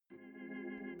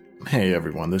Hey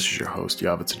everyone, this is your host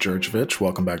Jovica Jurjevic.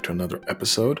 Welcome back to another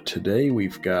episode. Today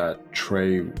we've got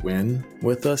Trey Wynn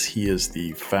with us. He is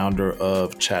the founder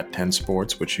of Chat 10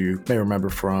 Sports, which you may remember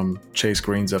from Chase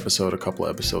Green's episode a couple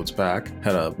of episodes back.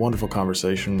 Had a wonderful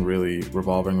conversation really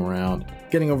revolving around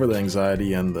getting over the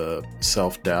anxiety and the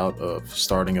self-doubt of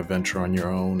starting a venture on your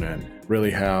own, and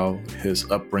really how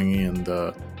his upbringing and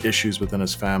the issues within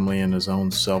his family and his own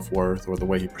self-worth, or the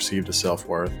way he perceived his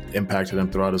self-worth, impacted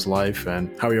him throughout his life,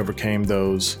 and how he overcame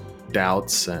those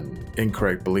doubts and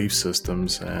incorrect belief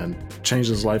systems and changed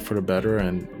his life for the better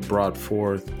and brought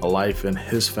forth a life in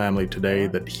his family today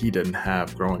that he didn't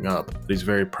have growing up, that he's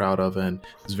very proud of and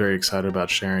is very excited about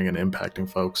sharing and impacting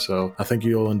folks. So I think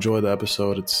you'll enjoy the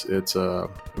episode. It's a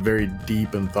very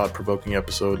deep and thought-provoking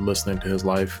episode, listening to his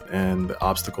life and the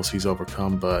obstacles he's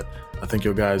overcome, but I think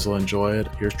you guys will enjoy it.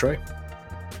 Here's Trey.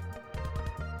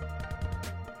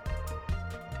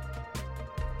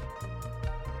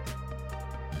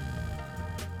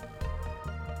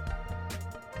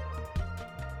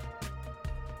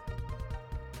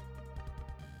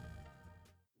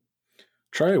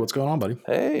 Trey, what's going on, buddy?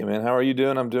 Hey, man, how are you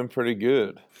doing? I'm doing pretty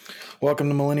good. Welcome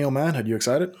to Millennial Manhood. You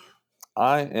excited?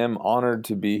 I am honored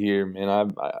to be here,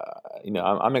 man.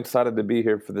 I'm excited to be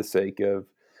here for the sake of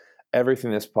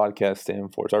everything this podcast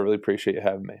stands for. So I really appreciate you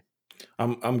having me.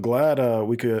 I'm glad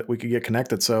we could get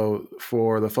connected. So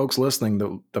for the folks listening,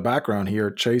 the background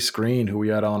here, Chase Green, who we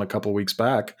had on a couple weeks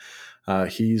back,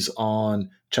 he's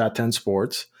on Chat 10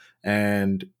 Sports,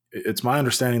 and it's my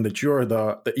understanding that you're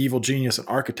the evil genius and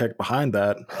architect behind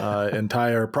that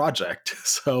entire project.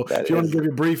 So if you want to give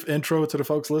a brief intro to the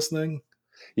folks listening.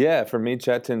 Yeah, for me,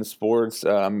 Chat 10 Sports,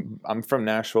 I'm from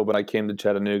Nashville, but I came to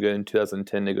Chattanooga in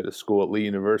 2010 to go to school at Lee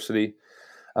University.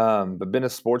 But been a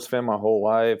sports fan my whole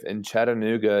life, and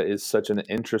Chattanooga is such an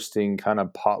interesting kind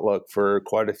of potluck for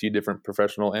quite a few different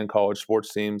professional and college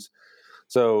sports teams.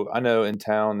 So I know in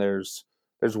town there's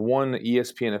one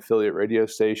ESPN affiliate radio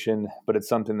station, but it's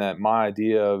something that my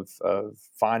idea of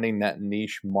finding that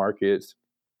niche market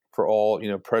for all,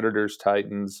 Predators,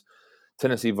 Titans,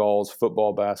 Tennessee Vols,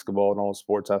 football, basketball, and all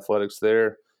sports athletics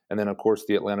there. And then, of course,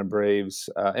 the Atlanta Braves.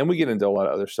 And we get into a lot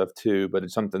of other stuff too, but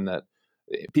it's something that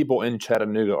people in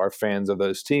Chattanooga are fans of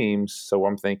those teams. So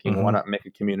I'm thinking, why not make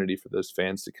a community for those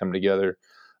fans to come together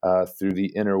through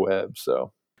the interweb?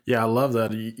 So yeah, I love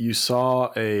that. You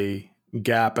saw a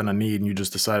gap and a need, and you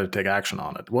just decided to take action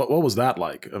on it. What was that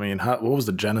like? I mean, what was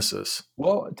the genesis?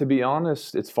 Well, to be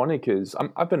honest, it's funny because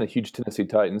I've been a huge Tennessee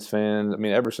Titans fan. I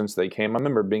mean, ever since they came. I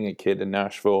remember being a kid in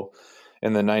Nashville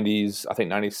in the 90s, I think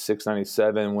 96,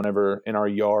 97, whenever in our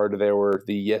yard there were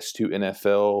the Yes to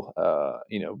NFL,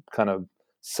 kind of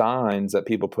signs that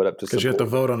people put up to support. Because you have to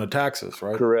vote on the taxes,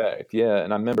 right? Correct, yeah.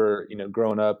 And I remember,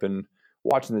 growing up and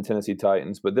watching the Tennessee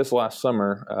Titans. But this last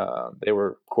summer, they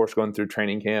were, of course, going through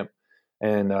training camp.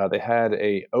 And they had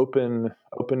a open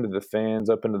to the fans,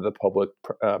 open to the public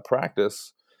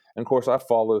practice. And of course, I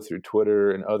follow through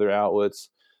Twitter and other outlets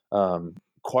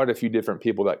quite a few different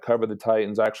people that cover the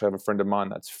Titans. I actually have a friend of mine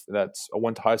that's I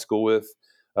went to high school with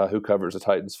who covers the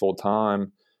Titans full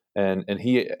time, and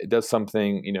he does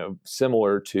something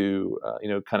similar to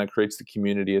kind of creates the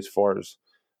community as far as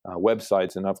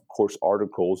websites and of course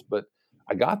articles, but.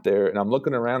 I got there and I'm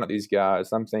looking around at these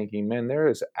guys. I'm thinking, man, there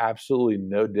is absolutely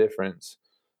no difference.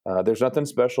 There's nothing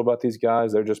special about these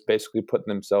guys. They're just basically putting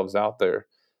themselves out there.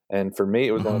 And for me,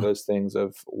 it was one of those things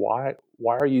of why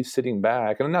are you sitting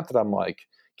back? And not that I'm like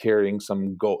carrying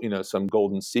some some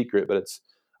golden secret, but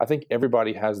I think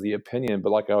everybody has the opinion.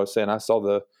 But like I was saying, I saw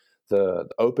the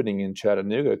opening in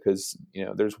Chattanooga because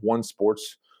there's one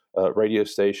sports radio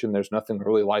station. There's nothing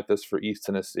really like this for East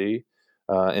Tennessee.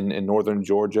 In northern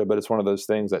Georgia, but it's one of those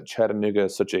things that Chattanooga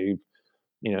is such a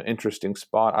interesting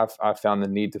spot. I found the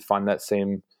need to find that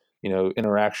same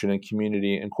interaction and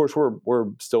community. And of course, we're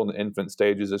still in the infant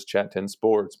stages as Chat 10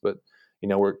 Sports, but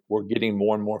we're getting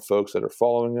more and more folks that are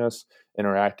following us,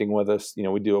 interacting with us.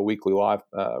 We do a weekly live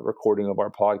recording of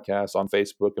our podcast on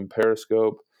Facebook and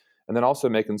Periscope, and then also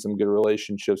making some good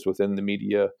relationships within the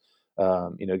media.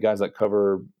 Guys that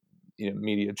cover.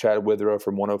 Media, Chad Withrow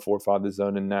from 104.5 The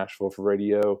Zone in Nashville for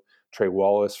radio, Trey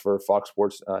Wallace for Fox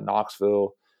Sports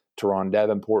Knoxville, Teron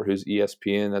Davenport, who's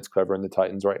ESPN, that's covering the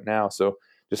Titans right now. So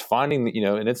just finding,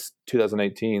 and it's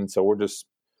 2018, so we're just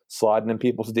sliding in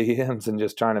people's DMs and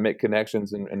just trying to make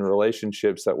connections and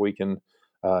relationships that we can,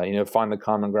 find the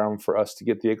common ground for us to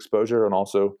get the exposure and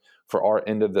also for our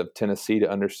end of the Tennessee to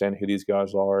understand who these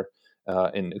guys are,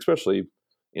 and especially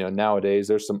nowadays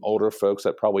there's some older folks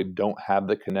that probably don't have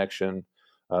the connection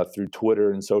through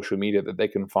Twitter and social media that they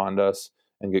can find us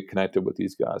and get connected with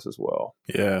these guys as well.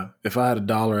 Yeah. If I had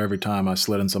 $1 every time I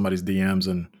slid in somebody's DMs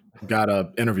and got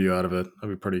a interview out of it.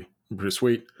 That'd be pretty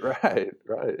sweet. Right,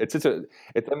 right. It's just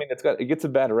I mean, it gets a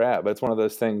bad rap, but it's one of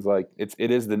those things like it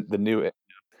is the new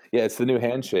yeah, it's the new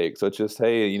handshake. So it's just,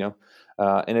 hey,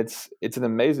 and it's an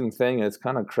amazing thing, and it's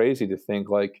kind of crazy to think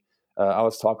like I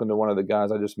was talking to one of the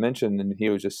guys I just mentioned, and he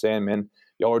was just saying, "Man,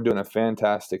 y'all are doing a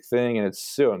fantastic thing," and it's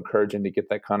so encouraging to get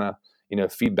that kind of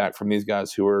feedback from these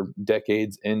guys who are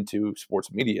decades into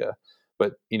sports media.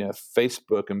 But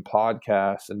Facebook and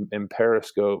podcasts and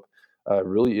Periscope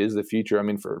really is the future. I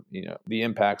mean, for the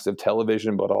impacts of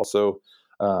television, but also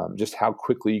just how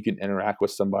quickly you can interact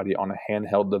with somebody on a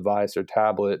handheld device or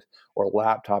tablet or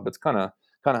laptop. It's kind of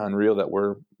unreal that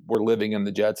we're living in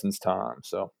the Jetsons time.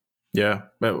 So Yeah,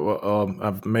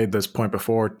 I've made this point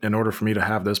before. In order for me to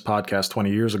have this podcast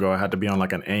 20 years ago, I had to be on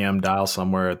like an AM dial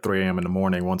somewhere at 3 a.m. in the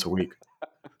morning once a week.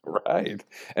 right,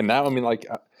 and now I mean, like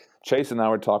Chase and I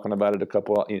were talking about it a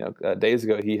couple days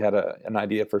ago. He had an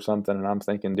idea for something, and I'm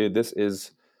thinking, dude, this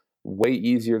is way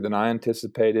easier than I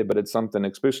anticipated. But it's something,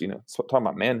 especially talking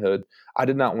about manhood. I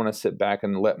did not want to sit back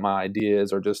and let my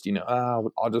ideas, or just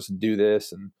I'll just do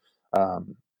this, and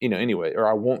anyway, or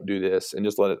I won't do this, and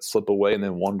just let it slip away, and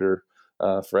then wonder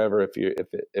forever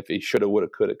if he shoulda, woulda,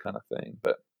 coulda kind of thing.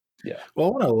 But yeah, Well, I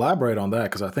want to elaborate on that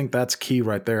because I think that's key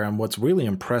right there. And what's really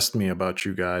impressed me about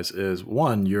you guys is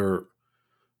one, you're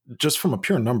just from a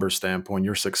pure numbers standpoint,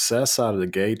 your success out of the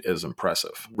gate is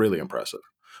impressive, really impressive.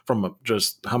 From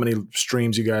just how many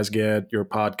streams you guys get, your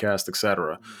podcast,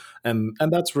 etc., and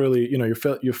that's really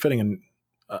you're fitting in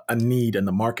a need in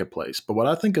the marketplace. But what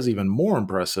I think is even more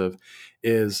impressive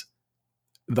is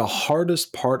the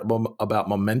hardest part about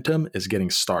momentum is getting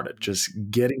started, just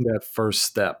getting that first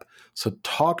step. So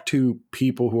talk to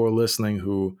people who are listening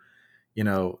who, you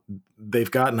know,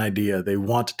 they've got an idea, they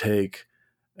want to take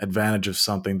advantage of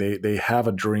something, they have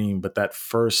a dream, but that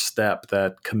first step,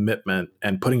 that commitment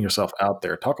and putting yourself out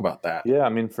there, talk about that. yeah. I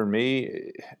mean, for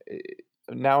me,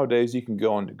 nowadays you can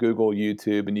go onto Google,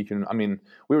 YouTube, and you can. I mean,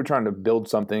 we were trying to build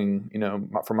something,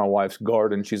 for my wife's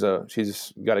garden. She's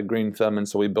got a green thumb, and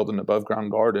so we built an above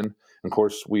ground garden. Of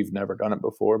course, we've never done it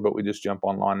before, but we just jump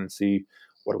online and see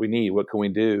what do we need, what can we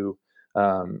do,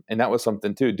 and that was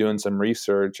something too. Doing some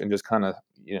research and just kind of,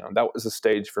 that was a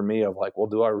stage for me of like, well,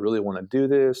 do I really want to do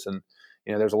this? And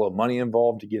there's a little money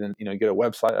involved to get a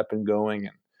website up and going,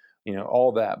 and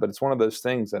all that. But it's one of those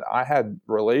things that I had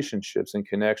relationships and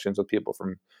connections with people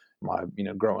from my,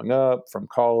 growing up, from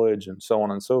college, and so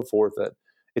on and so forth, that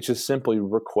it's just simply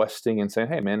requesting and saying,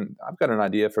 hey, man, I've got an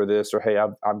idea for this, or hey,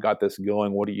 I've got this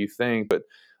going. What do you think? But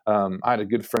I had a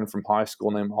good friend from high school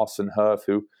named Austin Huff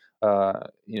who,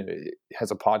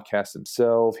 has a podcast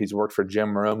himself. He's worked for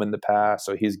Jim Rome in the past.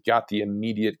 So he's got the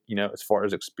immediate, as far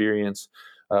as experience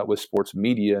with sports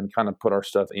media, and kind of put our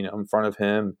stuff, in front of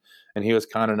him. And he was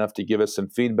kind enough to give us some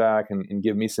feedback and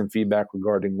give me some feedback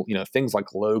regarding, things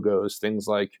like logos, things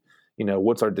like,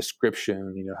 what's our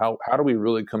description, how do we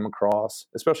really come across,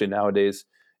 especially nowadays,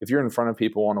 if you're in front of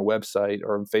people on a website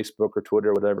or on Facebook or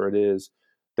Twitter, whatever it is,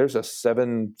 there's a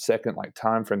 7-second like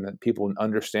time frame that people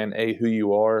understand A, who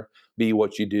you are, B,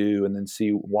 what you do, and then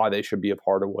C, why they should be a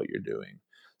part of what you're doing.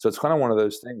 So it's kind of one of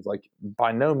those things, like,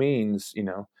 by no means,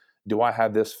 do I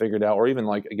have this figured out? Or even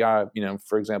like a guy,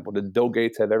 for example, did Bill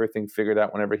Gates have everything figured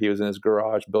out whenever he was in his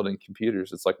garage building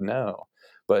computers? It's like, no.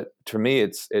 But to me,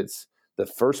 it's the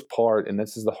first part, and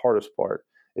this is the hardest part,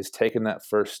 is taking that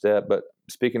first step. But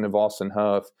speaking of Austin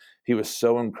Huff, he was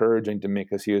so encouraging to me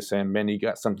because he was saying, man, you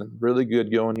got something really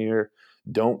good going here.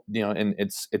 Don't, and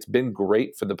it's been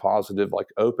great for the positive, like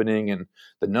opening and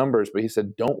the numbers. But he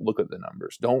said, don't look at the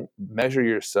numbers. Don't measure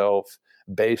yourself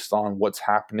based on what's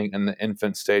happening in the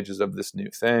infant stages of this new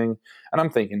thing. And I'm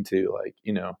thinking too, like,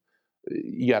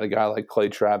 you got a guy like Clay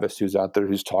Travis who's out there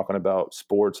who's talking about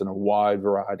sports and a wide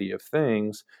variety of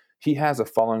things. He has a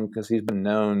following because he's been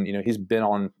known, he's been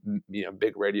on,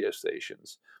 big radio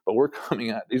stations. But we're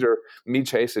coming at, these are me,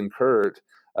 Chase, and Kurt,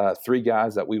 three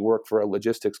guys that we work for a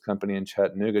logistics company in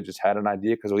Chattanooga, just had an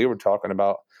idea because we were talking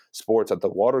about sports at the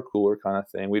water cooler kind of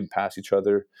thing. We'd pass each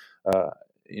other,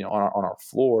 on our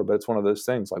floor. But it's one of those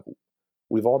things, like,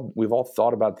 we've all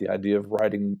thought about the idea of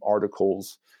writing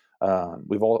articles.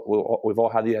 We've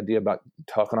all had the idea about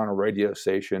talking on a radio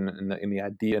station, and the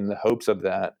idea and the hopes of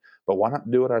that. But why not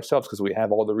do it ourselves? Because we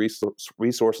have all the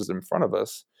resources in front of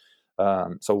us.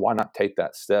 So why not take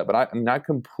that step? But I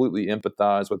completely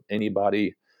empathize with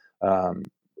anybody kind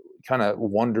of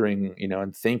wondering,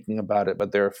 and thinking about it,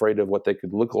 but they're afraid of what they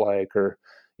could look like, or,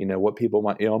 what people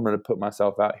might, I'm going to put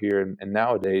myself out here. And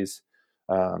nowadays,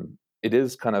 it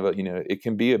is kind of it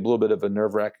can be a little bit of a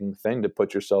nerve wracking thing to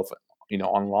put yourself,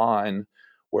 online,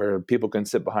 where people can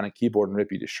sit behind a keyboard and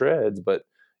rip you to shreds. But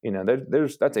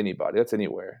That's anybody, that's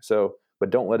anywhere. So, but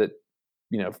don't let it,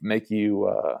 make you,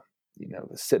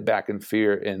 sit back in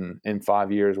fear in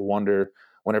 5 years, wonder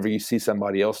whenever you see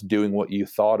somebody else doing what you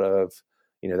thought of,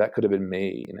 that could have been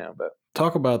me, but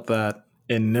Talk about that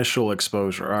initial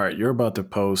exposure. All right, you're about to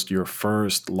post your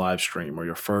first live stream or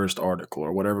your first article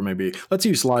or whatever it may be. Let's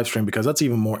use live stream because that's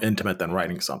even more intimate than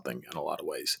writing something in a lot of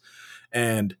ways.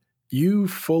 And you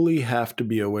fully have to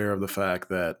be aware of the fact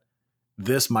that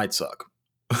this might suck.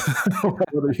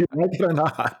 Whether you like it or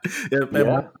not, it might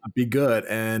yeah. not be good.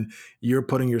 And you're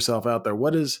putting yourself out there.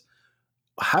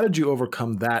 How did you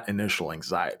overcome that initial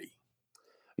anxiety?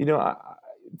 I,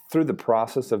 through the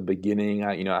process of beginning,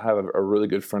 I have a really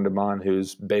good friend of mine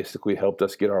who's basically helped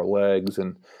us get our legs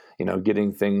and,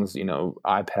 getting things,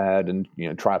 iPad and,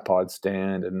 tripod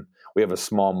stand. And we have a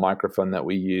small microphone that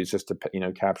we use just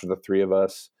to, capture the three of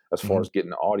us as far Mhm. as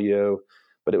getting audio.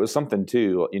 But it was something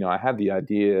too, I had the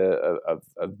idea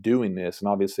of doing this. And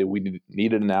obviously we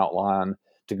needed an outline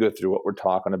to go through what we're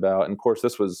talking about. And of course,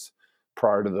 this was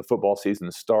prior to the football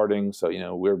season starting. So,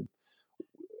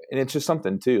 and it's just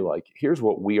something too, like, here's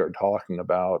what we are talking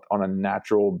about on a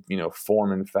natural,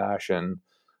 form and fashion.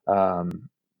 um,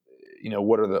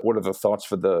 what are the thoughts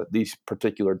for these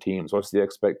particular teams, what's the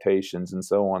expectations and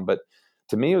so on. But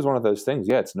to me, it was one of those things.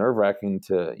 Yeah, it's nerve-wracking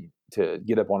to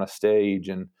get up on a stage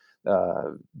and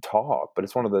talk, but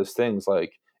it's one of those things,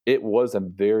 like, it was a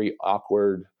very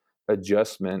awkward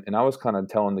adjustment. And I was kind of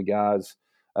telling the guys,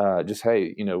 just,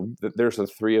 hey, there's the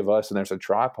three of us and there's a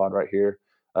tripod right here,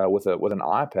 with an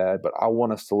iPad, but I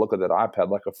want us to look at that iPad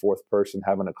like a fourth person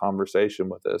having a conversation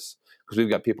with us, because we've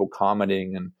got people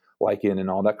commenting and liking and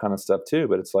all that kind of stuff too.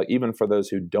 But it's like, even for those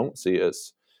who don't see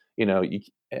us,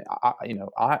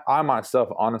 I myself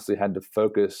honestly had to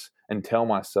focus and tell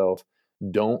myself,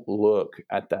 don't look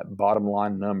at that bottom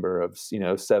line number of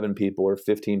 7 people or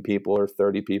 15 people or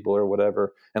 30 people or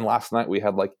whatever. And last night we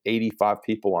had like 85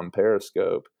 people on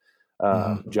Periscope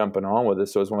Mhm. jumping on with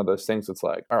us. So it's one of those things that's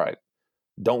like, all right,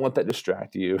 don't let that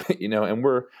distract you. And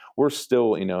we're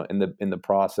still, in the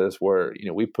process where,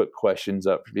 we put questions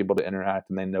up for people to interact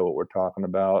and they know what we're talking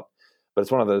about. But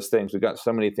it's one of those things, we've got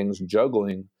so many things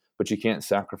juggling, but you can't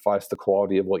sacrifice the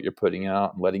quality of what you're putting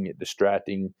out and letting it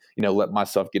distracting, let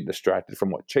myself get distracted from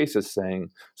what Chase is saying,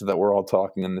 so that we're all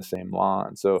talking in the same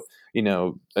line. So,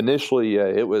 initially,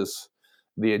 it was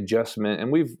the adjustment.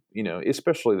 And we've,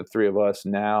 especially the three of us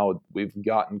now, we've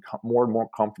gotten more and more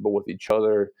comfortable with each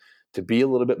other to be a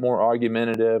little bit more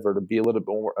argumentative or to be a little bit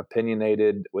more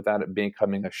opinionated without it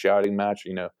becoming a shouting match.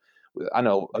 I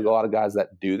know a lot of guys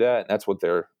that do that, and that's what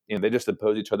they just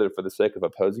oppose each other for the sake of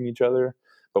opposing each other.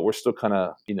 But we're still kind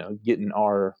of, getting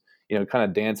our, kind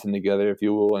of dancing together, if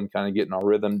you will, and kind of getting our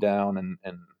rhythm down and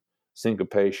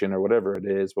syncopation or whatever it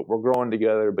is. But we're growing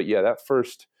together. But yeah, that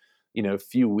first,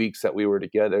 few weeks that we were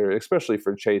together, especially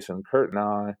for Chase and Kurt and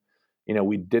I,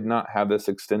 we did not have this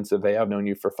extensive, hey, I've known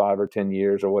you for 5 or 10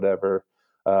 years or whatever.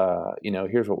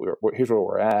 Here's where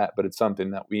we're at. But it's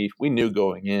something that we knew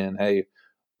going in. Hey,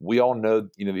 we all know,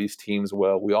 these teams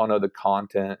well. We all know the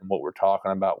content and what we're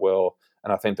talking about well.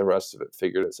 And I think the rest of it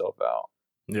figured itself out.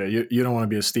 Yeah, you don't want to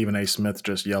be a Stephen A. Smith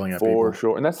just yelling at For people.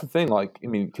 sure. And that's the thing, like, I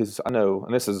mean, because I know,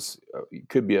 and this is,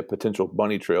 could be a potential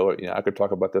bunny trail, or, I could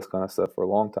talk about this kind of stuff for a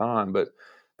long time, but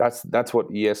that's what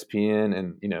ESPN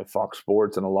and, Fox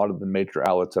Sports and a lot of the major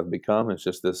outlets have become. It's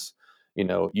just this,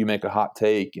 you make a hot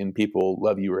take and people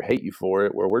love you or hate you for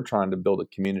it, where we're trying to build a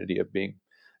community of being,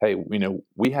 hey,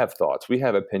 we have thoughts, we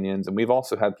have opinions. And we've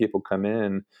also had people come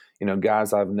in,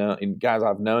 guys I've known and guys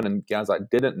I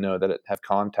didn't know that have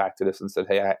contacted us and said,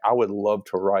 hey, I would love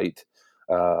to write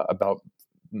about,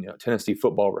 Tennessee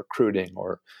football recruiting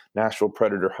or Nashville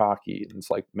Predator hockey. And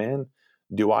it's like, man,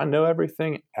 do I know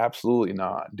everything? Absolutely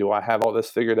not. Do I have all this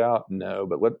figured out? No.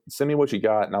 But send me what you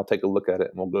got, and I'll take a look at it,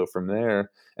 and we'll go from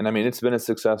there. And I mean, it's been a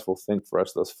successful thing for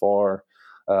us thus far,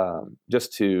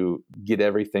 just to get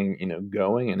everything,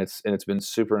 going, and it's been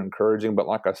super encouraging. But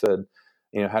like I said,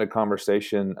 had a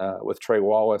conversation with Trey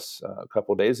Wallace a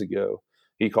couple of days ago.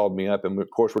 He called me up, and of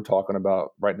course, we're talking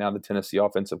about right now the Tennessee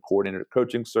offensive coordinator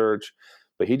coaching search.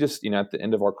 But he just, at the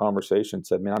end of our conversation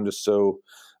said, man, I'm just so,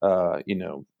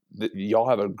 y'all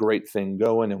have a great thing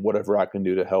going, and whatever I can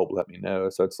do to help, let me know.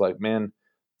 So it's like, man,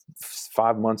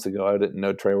 5 months ago, I didn't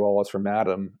know Trey Wallace from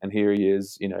Adam, and here he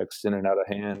is, extending out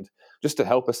a hand just to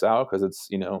help us out. Cause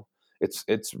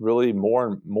it's really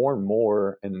more and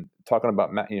more, and talking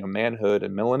about, manhood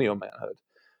and millennial manhood.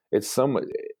 It's so much,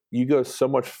 you go so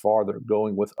much farther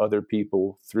going with other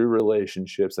people through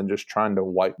relationships than just trying to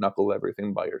white knuckle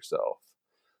everything by yourself.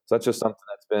 So that's just something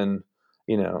that's been,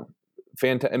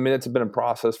 fantastic. I mean, it's been a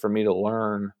process for me to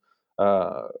learn,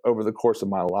 over the course of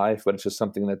my life, but it's just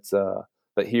something that's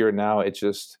that here and now. It's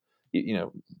just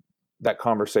that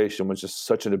conversation was just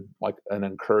such an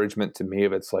encouragement to me.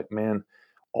 Of it's like, man,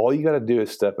 all you got to do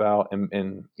is step out,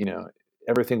 and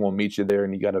everything will meet you there,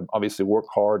 and you got to obviously work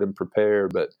hard and prepare,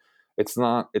 but it's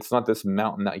not this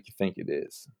mountain that you think it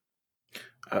is.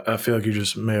 I feel like you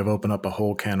just may have opened up a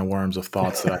whole can of worms of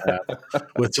thoughts that I have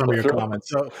with some of your comments.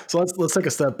 So let's take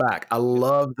a step back. I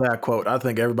love that quote. I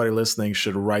think everybody listening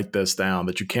should write this down,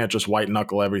 that you can't just white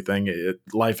knuckle everything.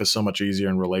 Life is so much easier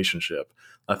in relationship.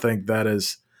 I think that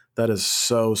is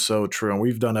so true. And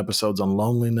we've done episodes on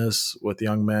loneliness with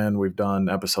young men. We've done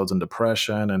episodes on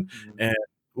depression, and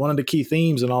one of the key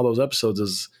themes in all those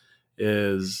episodes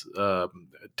is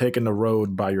taking the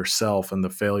road by yourself and the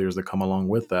failures that come along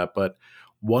with that. But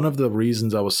one of the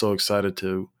reasons I was so excited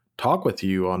to talk with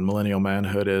you on Millennial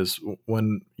Manhood is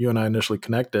when you and I initially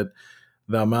connected,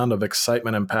 the amount of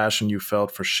excitement and passion you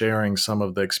felt for sharing some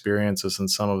of the experiences and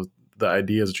some of the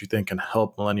ideas that you think can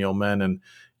help millennial men. And,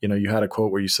 you had a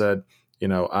quote where you said,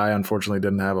 I unfortunately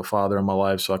didn't have a father in my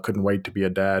life, so I couldn't wait to be a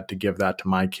dad to give that to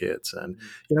my kids. And,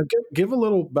 give a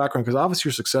little background, because obviously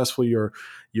you're successful.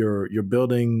 You're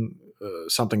building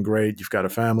something great. You've got a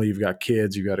family, you've got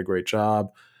kids, you've got a great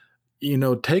job.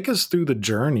 Take us through the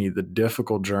journey, the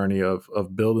difficult journey of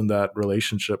building that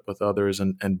relationship with others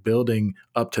and building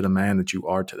up to the man that you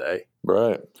are today.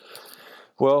 Right.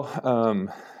 Well,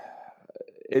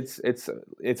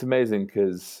 it's amazing,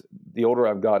 because the older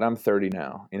I've gotten, I'm 30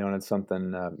 now, and it's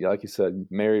something, like you said,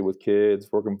 married with kids,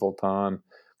 working full time,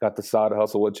 got the side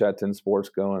hustle with Chat 10 Sports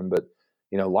going, but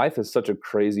life is such a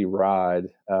crazy ride.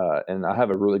 And I have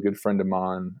a really good friend of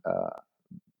mine,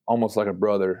 almost like a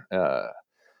brother,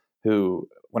 who,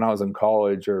 when I was in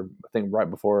college, or I think right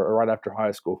before or right after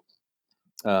high school,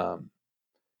 he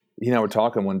and I were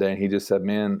talking one day, and he just said,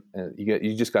 "Man,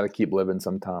 you just got to keep living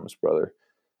sometimes, brother."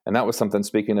 And that was something.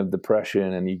 Speaking of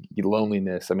depression and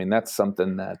loneliness, I mean, that's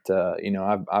something that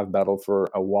I've battled for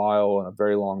a while and a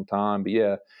very long time. But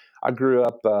yeah, I grew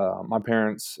up. My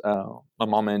parents, my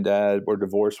mom and dad, were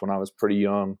divorced when I was pretty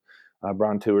young,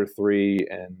 around 2 or 3,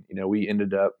 and we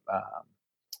ended up.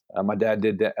 My dad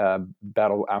did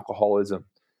battle alcoholism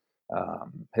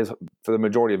for the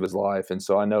majority of his life, and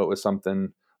so I know it was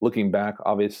something. Looking back,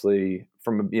 obviously,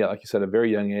 from like you said, a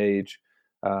very young age,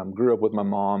 grew up with my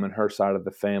mom and her side of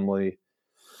the family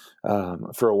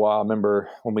for a while. I remember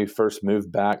when we first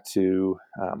moved back to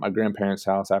my grandparents'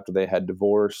 house after they had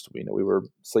divorced. We were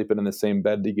sleeping in the same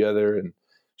bed together, and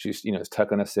she's is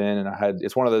tucking us in. And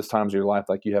it's one of those times in your life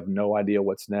like you have no idea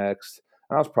what's next.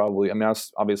 And I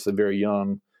was obviously very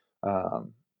young,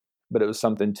 but it was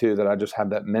something too that I just had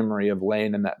that memory of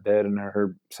laying in that bed and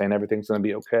her saying everything's going to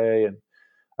be okay. And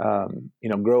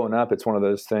growing up, it's one of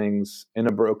those things. In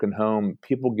a broken home,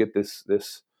 people get this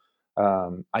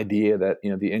idea that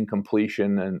the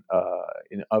incompletion and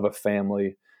of a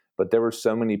family. But there were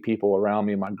so many people around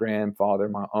me: my grandfather,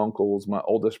 my uncles, my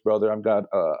oldest brother. I've got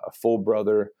a full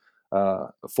brother, a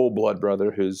full blood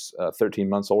brother who's 13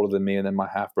 months older than me, and then my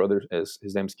half brother his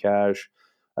name's Cash,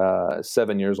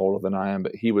 7 years older than I am.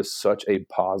 But he was such a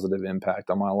positive impact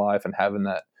on my life, and having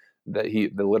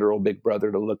the literal big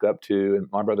brother to look up to. And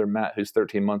my brother Matt, who's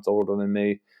 13 months older than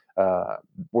me,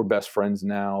 we're best friends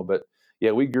now. But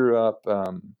yeah, we grew up.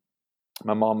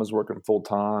 My mom was working full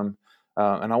time,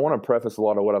 and I want to preface a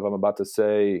lot of what I'm about to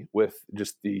say with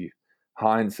just the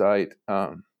hindsight.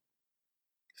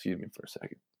 Excuse me for a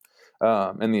second,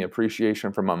 and the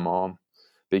appreciation for my mom,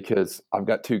 because I've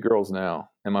got 2 girls now,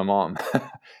 and my mom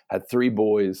had 3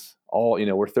 boys. All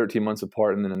we're 13 months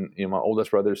apart, and then my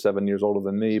oldest brother is 7 years older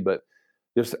than me. But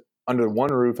just under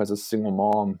one roof as a single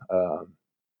mom,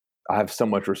 I have so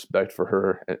much respect for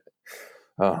her.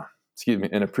 Excuse me,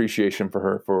 and appreciation for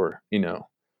her for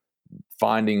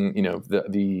finding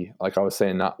the like I was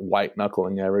saying, not white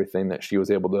knuckling everything that she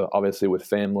was able to, obviously with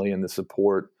family and the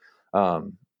support.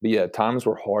 But yeah, times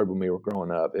were hard when we were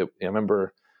growing up. I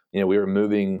remember. We were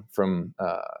moving from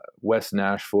West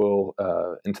Nashville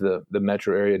into the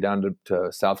metro area down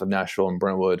to south of Nashville and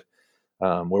Brentwood,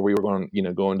 where we were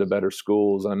going to better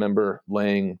schools. And I remember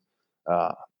laying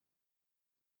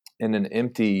in an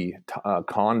empty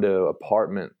condo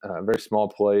apartment, a very small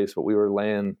place, but we were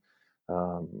laying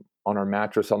on our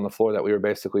mattress on the floor. That we were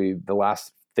basically the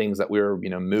last things that we were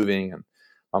moving. And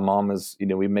my mom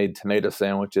we made tomato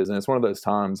sandwiches, and it's one of those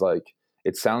times like.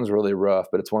 It sounds really rough,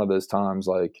 but it's one of those times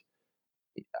like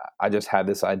I just had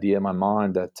this idea in my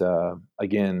mind that,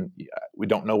 again, we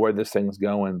don't know where this thing's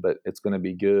going, but it's going to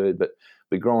be good. But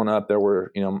growing up, there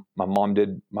were, my mom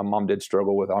did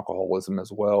struggle with alcoholism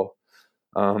as well.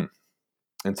 And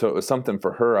so it was something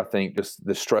for her, I think, just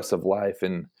the stress of life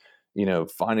and,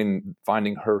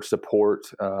 finding her support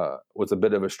was a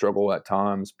bit of a struggle at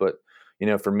times. But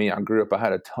for me, I grew up. I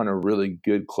had a ton of really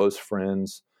good close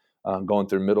friends going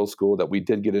through middle school. That we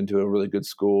did get into a really good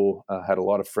school. Had a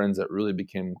lot of friends that really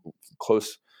became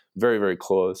close, very very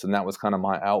close, and that was kind of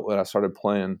my outlet. I started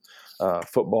playing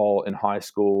football in high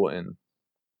school, and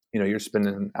you're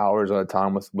spending hours at a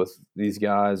time with these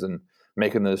guys and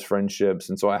making those friendships.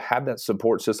 And so I had that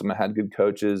support system. I had good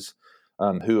coaches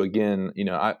who, again,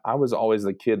 I was always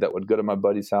the kid that would go to my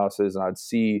buddies' houses and I'd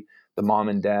see the mom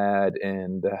and dad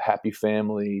and the happy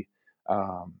family.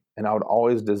 And I would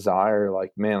always desire,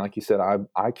 like, man, like you said,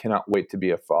 I cannot wait to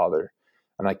be a father,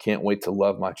 and I can't wait to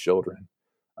love my children.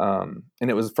 And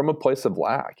it was from a place of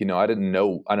lack. I didn't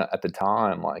know at the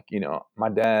time, like, my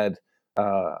dad,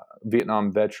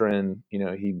 Vietnam veteran,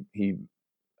 he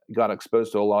got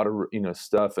exposed to a lot of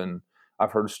stuff, and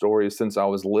I've heard stories since I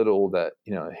was little that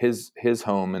his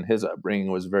home and his upbringing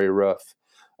was very rough,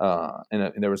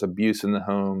 and there was abuse in the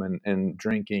home, and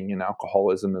drinking and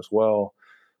alcoholism as well.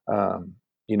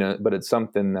 But it's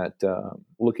something that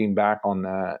looking back on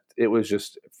that, it was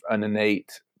just an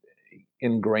innate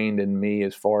ingrained in me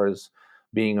as far as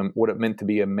being what it meant to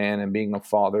be a man and being a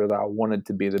father, that I wanted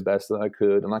to be the best that I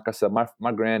could. And like I said,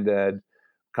 my granddad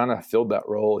kind of filled that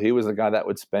role. He was the guy that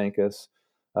would spank us.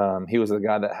 He was the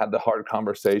guy that had the hard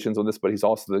conversations with us, but he's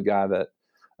also the guy that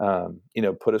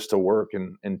put us to work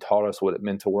and taught us what it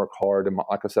meant to work hard. And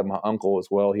like I said, my uncle as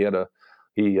well.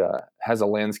 He has a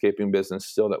landscaping business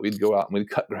still, that we'd go out and we'd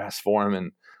cut grass for him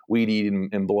and weed eat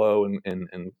and blow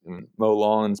and mow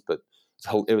lawns. But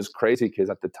it was crazy because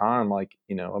at the time, like,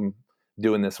 I'm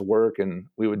doing this work and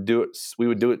we would do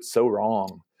it so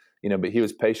wrong, but he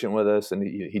was patient with us and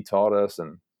he taught us.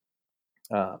 And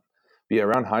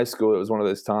around high school, it was one of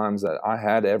those times that I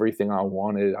had everything I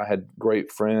wanted. I had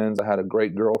great friends. I had a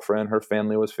great girlfriend. Her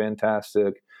family was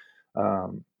fantastic.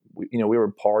 We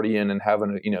were partying and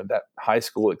having that high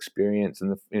school experience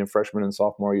in the freshman and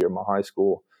sophomore year of my high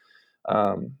school.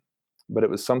 But it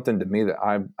was something to me that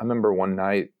I remember one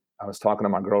night I was talking to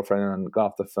my girlfriend and got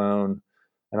off the phone,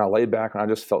 and I laid back and I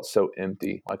just felt so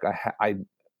empty. Like I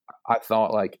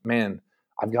thought, like, man,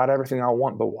 I've got everything I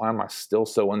want, but why am I still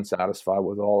so unsatisfied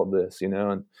with all of this?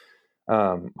 And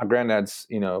my granddad's,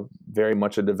 very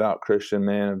much a devout Christian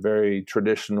man, a very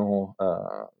traditional,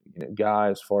 guy,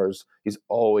 as far as he's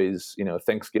always,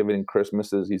 Thanksgiving and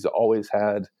Christmases, he's always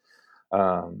had,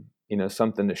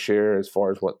 something to share as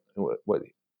far as what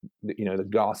the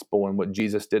gospel and what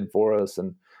Jesus did for us.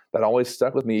 And that always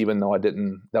stuck with me, even though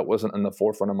that wasn't in the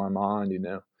forefront of my mind,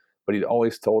 but he'd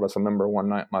always told us. I remember one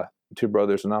night my two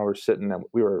brothers and I were sitting and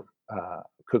we were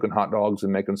cooking hot dogs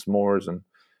and making s'mores, and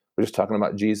we're just talking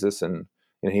about Jesus. And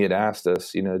he had asked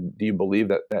us, do you believe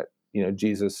that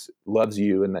Jesus loves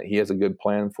you and that he has a good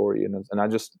plan for you? And I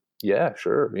just, yeah,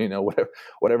 sure.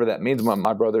 Whatever that means.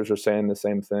 My brothers are saying the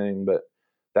same thing. But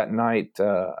that night,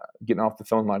 getting off the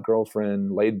phone with my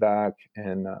girlfriend, laid back,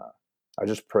 and I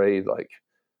just prayed, like,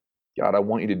 God, I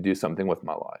want you to do something with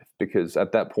my life. Because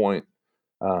at that point,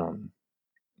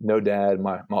 no dad,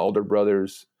 my older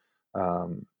brothers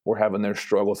were having their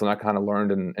struggles, and I kind of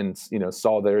learned and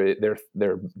saw their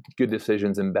good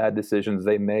decisions and bad decisions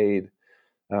they made,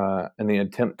 and the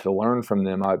attempt to learn from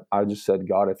them. I just said,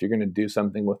 God, if you're going to do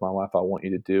something with my life, I want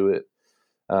you to do it.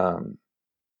 And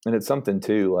it's something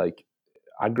too, like,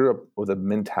 I grew up with a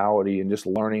mentality and just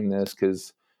learning this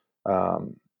because,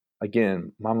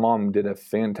 again, my mom did a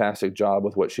fantastic job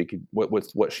with what she could,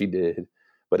 what she did,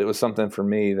 but it was something for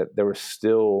me that there was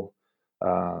still,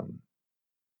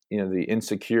 the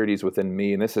insecurities within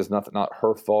me, and this is not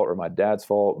her fault or my dad's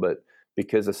fault, but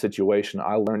because of the situation,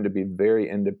 I learned to be very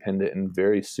independent and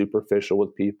very superficial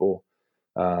with people.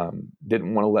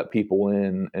 Didn't want to let people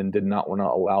in, and did not want to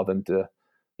allow them to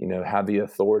have the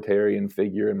authoritarian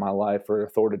figure in my life, or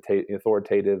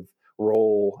authoritative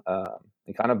role,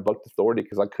 and kind of bucked authority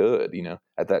because I could,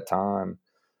 at that time.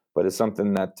 But it's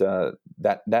something that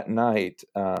that night,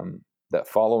 that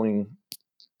following,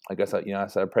 I guess I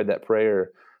said I prayed that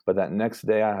prayer, but that next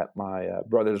day I had my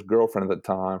brother's girlfriend at the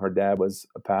time. Her dad was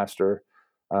a pastor,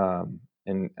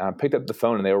 and I picked up the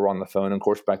phone and they were on the phone. And of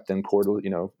course, back then,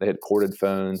 they had corded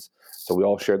phones, so we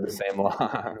all shared the same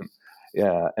line.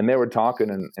 Yeah, and they were talking,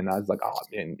 and I was like, "Oh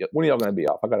man, when are y'all going to be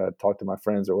off? I got to talk to my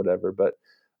friends or whatever." But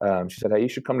she said, "Hey, you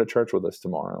should come to church with us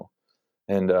tomorrow."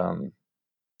 And I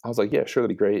was like, "Yeah, sure,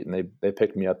 that'd be great." And they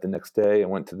picked me up the next day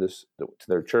and went to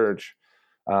their church.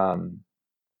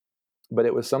 But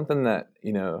it was something that,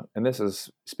 and this is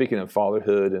speaking of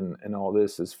fatherhood and all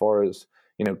this, as far as,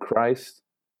 Christ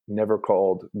never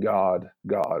called God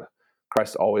God.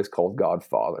 Christ always called God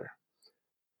Father.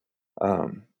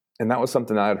 that was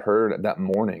something I had heard that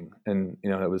morning. And,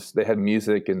 they had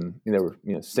music and they were,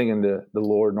 singing to the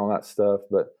Lord and all that stuff.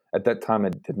 But at that time,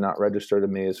 it did not register to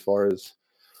me as far as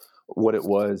what it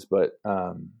was. But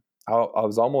I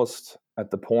was almost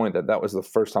at the point that was the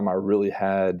first time I really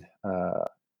had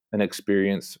an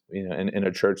experience, in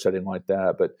a church setting like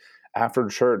that. But after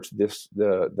church,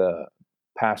 the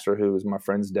pastor, who was my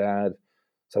friend's dad,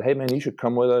 said, "Hey man, you should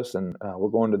come with us, and we're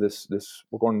going to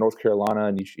we're going to North Carolina,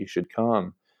 and you should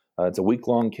come. It's a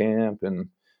week-long camp." And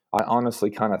I honestly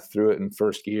kind of threw it in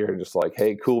first gear, just like,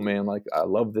 "Hey, cool, man. Like, I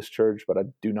love this church, but I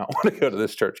do not want to go to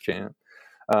this church camp."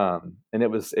 And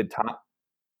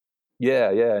yeah,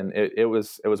 and it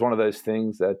was one of those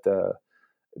things that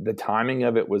the timing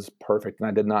of it was perfect, and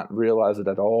I did not realize it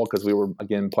at all, because we were,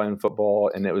 again, playing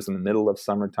football, and it was in the middle of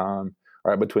summertime,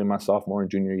 right between my sophomore and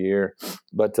junior year.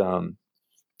 But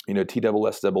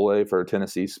TSSAA for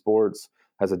Tennessee sports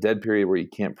has a dead period where you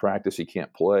can't practice, you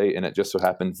can't play, and it just so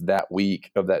happens that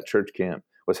week of that church camp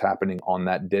was happening on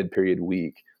that dead period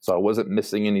week. So I wasn't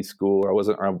missing any school, or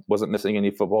I wasn't missing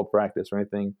any football practice or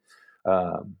anything.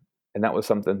 And that was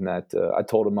something that I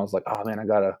told him. I was like, "Oh man, I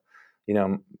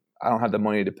don't have the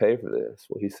money to pay for this."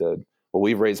 Well, he said, "Well,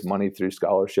 we've raised money through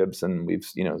scholarships, and we've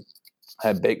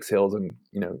had bake sales, and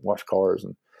washed cars,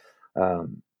 and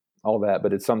all that."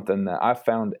 But it's something that I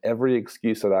found every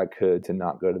excuse that I could to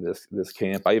not go to this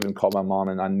camp. I even called my mom,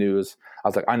 and I was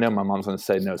like, "I know my mom's going to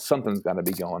say no. Something's got to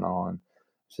be going on."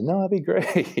 She said, "No, that'd be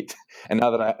great." And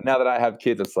now that I have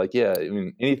kids, it's like, yeah, I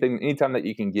mean, anytime that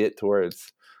you can get to where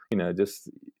it's just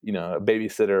a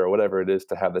babysitter or whatever it is,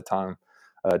 to have the time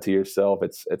to yourself,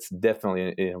 it's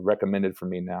definitely recommended for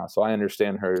me now. So I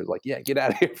understand her, like, yeah, get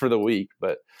out of here for the week.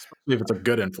 But if it's a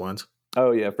good influence.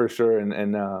 Oh yeah, for sure.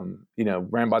 And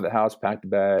ran by the house, packed a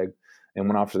bag, and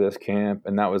went off to this camp.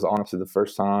 And that was honestly the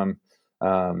first time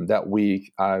that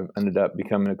week I ended up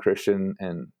becoming a Christian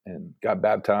and got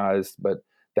baptized. But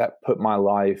that put my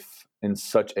life in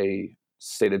such a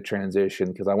state of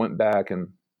transition, because I went back, and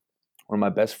one of my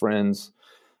best friends,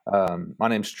 my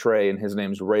name's Trey and his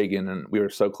name's Reagan, and we were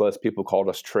so close, people called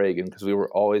us Tragan because we were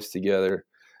always together.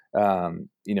 Um,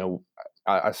 you know,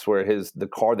 I swear the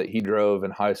car that he drove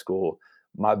in high school,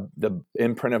 the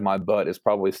imprint of my butt is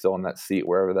probably still in that seat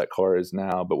wherever that car is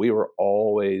now. But we were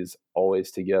always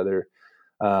together.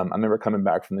 I remember coming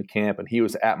back from the camp, and he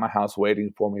was at my house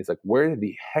waiting for me. He's like, "Where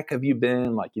the heck have you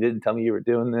been? Like, you didn't tell me you were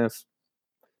doing this."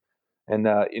 And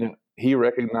he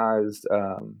recognized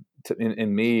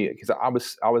in me, because I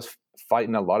was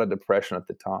fighting a lot of depression at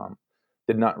the time.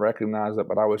 Did not recognize it,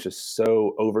 but I was just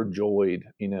so overjoyed,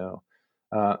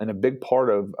 and a big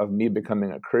part of me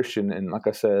becoming a Christian. And like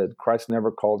I said, Christ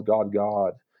never called God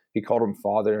God; He called Him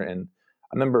Father. And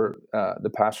I remember the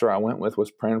pastor I went with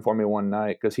was praying for me one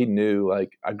night, because he knew,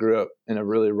 like, I grew up in a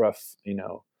really rough,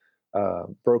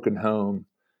 broken home.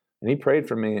 And he prayed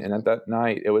for me. And at that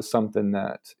night, it was something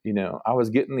that, I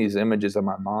was getting these images in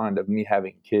my mind of me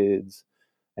having kids.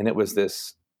 And it was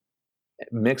this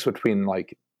mix between,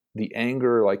 like, the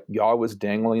anger, like God was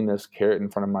dangling this carrot in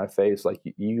front of my face, like,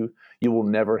 you will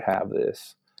never have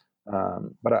this.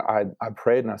 But I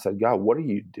prayed, and I said, "God, what are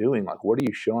you doing? Like, what are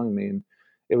you showing me?" And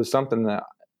it was something that,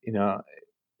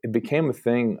 it became a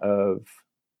thing of,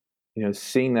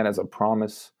 seeing that as a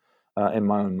promise in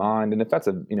my own mind. And if that's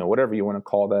whatever you want to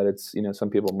call that, it's, some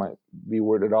people might be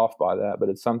worded off by that, but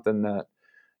it's something that,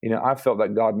 I felt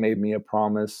that God made me a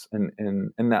promise. And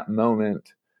in that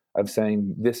moment of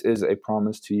saying, "This is a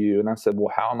promise to you." And I said,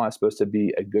 "Well, how am I supposed to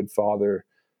be a good father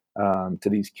to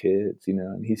these kids?"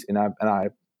 And I,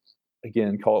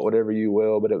 again, call it whatever you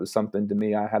will, but it was something to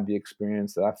me. I had the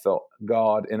experience that I felt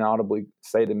God inaudibly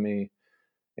say to me,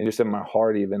 and just in my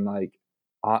heart, even, like,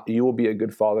 "You will be a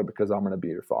good father because I'm going to be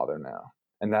your father now."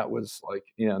 And that was like,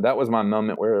 that was my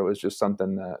moment where it was just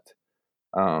something that,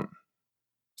 um,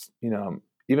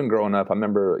 even growing up, I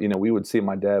remember, we would see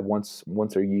my dad once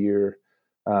a year,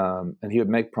 and he would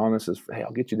make promises for, "Hey,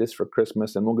 I'll get you this for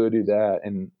Christmas," and we'll go do that.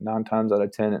 And 9 times out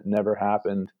of 10, it never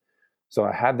happened. So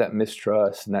I had that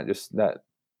mistrust, and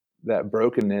that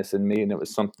brokenness in me, and it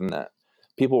was something that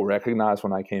people recognized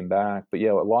when I came back. But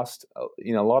yeah, I lost,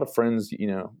 a lot of friends.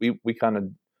 We kind of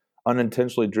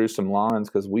unintentionally drew some lines,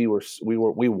 because we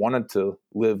wanted to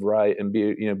live right and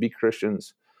be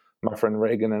Christians. My friend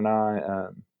Reagan and I.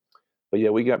 But yeah,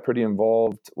 we got pretty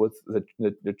involved with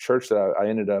the church that I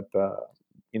ended up,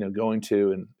 going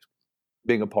to and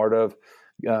being a part of.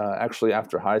 Actually,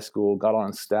 after high school, got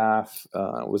on staff,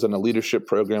 was in a leadership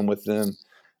program with them,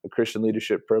 a Christian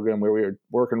leadership program where we were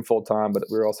working full time, but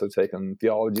we were also taking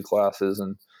theology classes.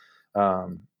 And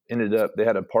ended up, they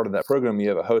had a part of that program, you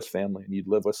have a host family, and you'd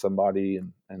live with somebody,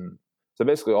 and So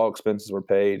basically all expenses were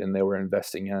paid, and they were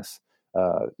investing us,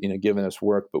 giving us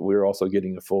work, but we were also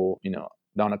getting a full,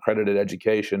 non-accredited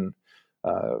education,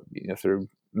 through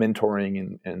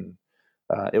mentoring, and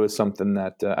it was something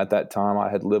that at that time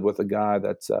I had lived with a guy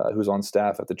that who was on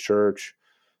staff at the church,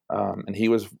 and he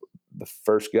was the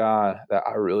first guy that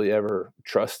I really ever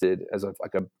trusted as a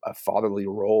fatherly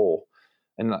role.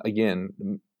 And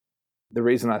again, the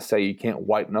reason I say you can't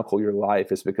white knuckle your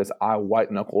life is because I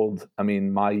white knuckled,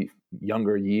 my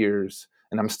younger years,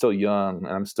 and I'm still young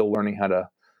and I'm still learning how to,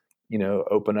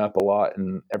 open up a lot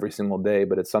and every single day.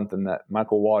 But it's something that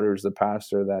Michael Waters, the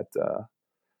pastor, that,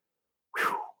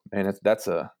 man,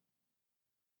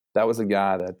 that was a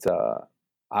guy that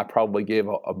I probably gave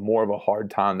a more of a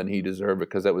hard time than he deserved,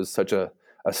 because it was such a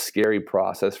scary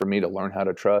process for me to learn how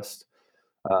to trust.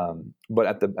 But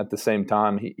at the same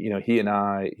time, he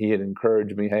had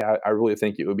encouraged me, hey, I really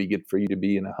think it would be good for you to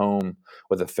be in a home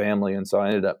with a family. And so I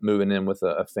ended up moving in with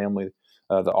a family,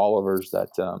 the Olivers, that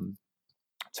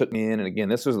took me in. And again,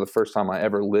 this was the first time I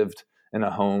ever lived in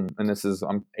a home. And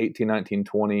I'm 18, 19,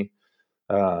 20,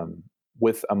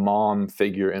 with a mom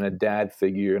figure and a dad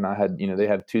figure. And I had, they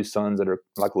have two sons that are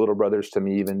like little brothers to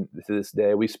me, even to this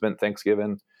day. We spent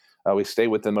Thanksgiving. We stayed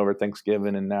with them over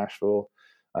Thanksgiving in Nashville.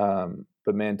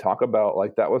 But man, talk about,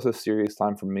 like, that was a serious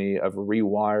time for me of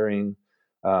rewiring.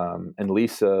 And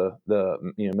Lisa,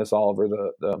 Miss Oliver,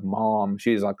 the mom,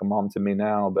 she's like a mom to me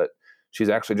now, but she's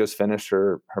actually just finished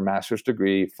her master's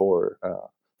degree for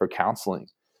counseling.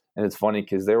 And it's funny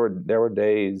because there were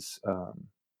days,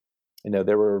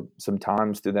 there were some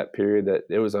times through that period that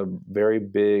it was a very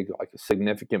big, like a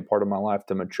significant part of my life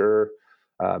to mature,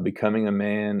 becoming a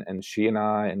man. And she and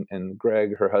I and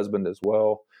Greg, her husband as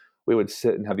well, we would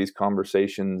sit and have these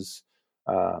conversations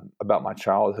about my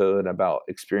childhood, about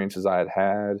experiences I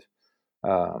had,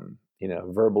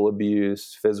 verbal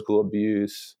abuse, physical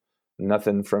abuse,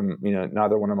 nothing from,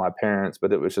 neither one of my parents,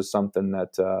 but it was just something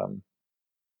that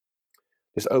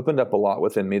just opened up a lot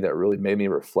within me that really made me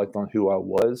reflect on who I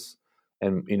was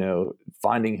and,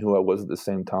 finding who I was at the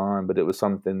same time. But it was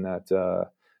something that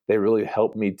they really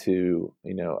helped me to,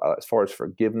 as far as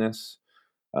forgiveness.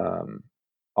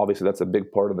 Obviously, that's a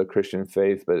big part of the Christian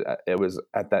faith, but it was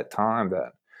at that time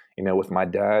that, with my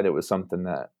dad, it was something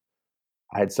that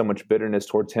I had so much bitterness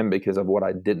towards him because of what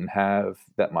I didn't have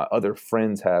that my other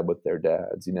friends had with their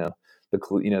dads. The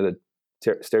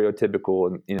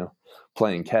stereotypical, and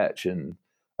playing catch, and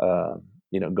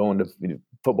going to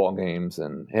football games,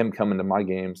 and him coming to my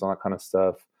games, all that kind of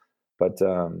stuff. But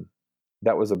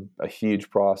that was a huge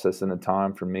process and a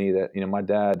time for me that, my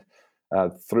dad,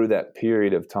 through that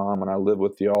period of time when I lived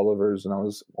with the Olivers and I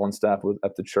was on staff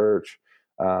at the church,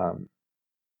 my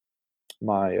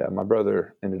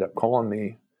brother ended up calling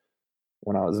me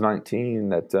when I was 19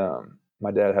 that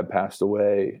my dad had passed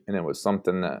away. And it was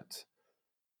something that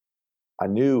I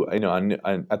knew,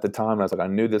 at the time, I was like, I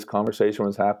knew this conversation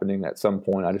was happening at some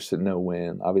point. I just didn't know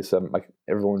when. Obviously, like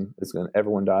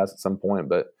everyone dies at some point,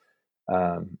 but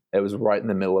it was right in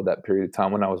the middle of that period of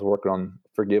time when I was working on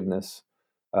forgiveness.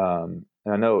 And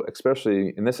I know,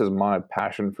 especially, and this is my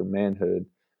passion for manhood,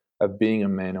 of being a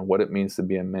man and what it means to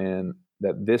be a man,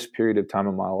 that this period of time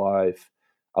in my life,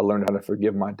 I learned how to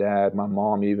forgive my dad, my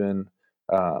mom, even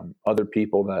other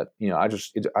people that, I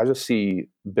just see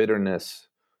bitterness.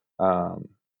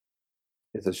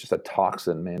 It's just a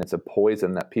toxin, man. It's a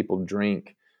poison that people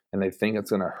drink, and they think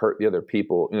it's going to hurt the other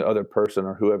people, other person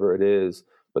or whoever it is,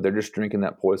 but they're just drinking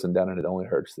that poison down, and it only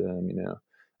hurts them, And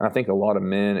I think a lot of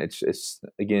men, it's so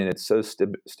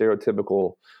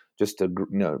stereotypical just to,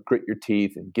 grit your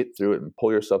teeth and get through it and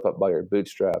pull yourself up by your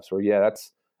bootstraps. Or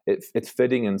it's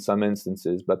fitting in some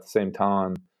instances, but at the same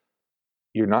time,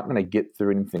 you're not going to get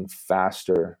through anything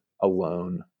faster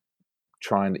alone,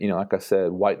 trying to, like I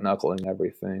said, white knuckling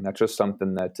everything. That's just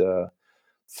something that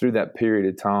through that period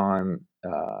of time,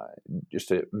 just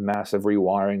a massive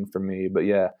rewiring for me. But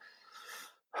yeah,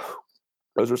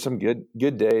 those were some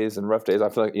good days and rough days. I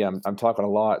feel like, I'm talking a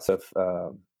lot. So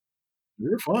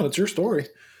you're fine. It's your story.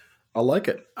 I like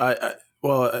it.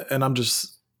 Well, and I'm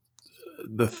just,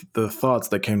 the thoughts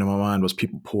that came to my mind was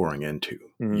people pouring into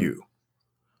you.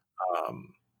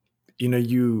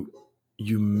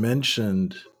 You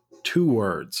mentioned two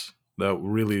words that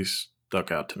really stuck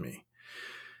out to me.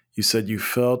 You said you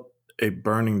felt a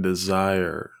burning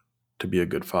desire to be a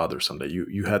good father someday.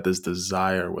 You had this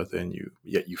desire within you,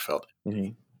 yet you felt empty.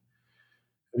 Mm-hmm.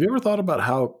 Have you ever thought about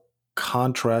how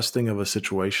contrasting of a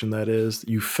situation that is?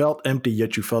 You felt empty,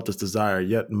 yet you felt this desire.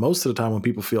 Yet most of the time when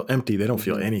people feel empty, they don't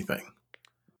feel anything.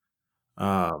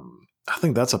 I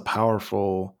think that's a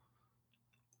powerful,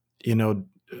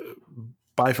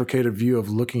 bifurcated view of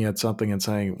looking at something and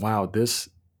saying, wow, this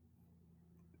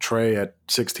Trey at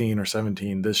 16 or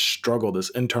 17, this struggle, this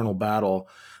internal battle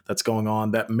that's going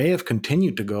on that may have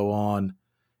continued to go on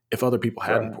if other people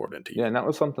hadn't poured into you. Yeah, and that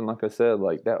was something, like I said,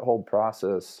 like that whole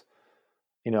process,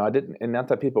 I didn't, and not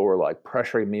that people were like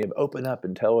pressuring me of open up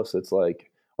and tell us. It's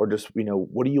like, or just,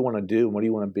 what do you want to do? What do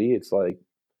you want to be? It's like,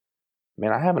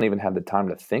 man, I haven't even had the time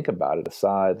to think about it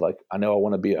aside. Like, I know I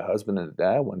want to be a husband and a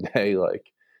dad one day.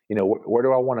 Like, where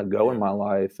do I want to go in my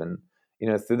life? And,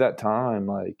 through that time,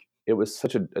 like, it was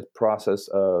such a process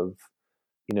of,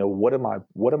 what am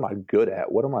I good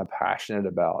at? What am I passionate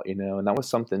about? And that was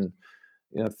something,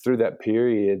 through that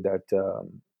period that,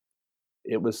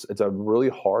 it's a really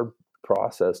hard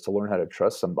process to learn how to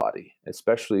trust somebody,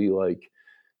 especially like,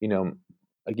 you know,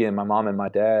 again, my mom and my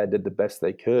dad did the best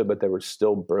they could, but there were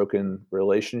still broken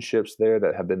relationships there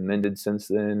that have been mended since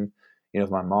then,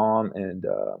 with my mom. And,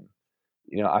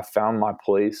 I found my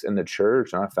place in the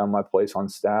church and I found my place on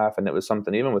staff. And it was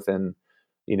something even within,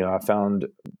 I found,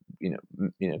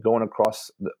 going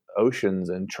across the oceans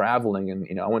and traveling.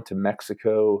 And, I went to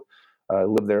Mexico. I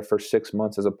lived there for 6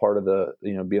 months as a part of the,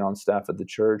 being on staff at the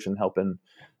church and helping,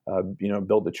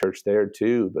 build the church there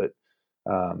too. But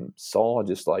saw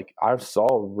just like I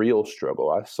saw real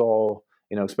struggle. I saw,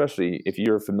 especially if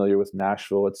you're familiar with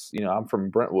Nashville, it's, I'm from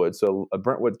Brentwood, so a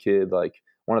Brentwood kid, like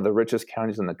one of the richest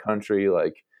counties in the country.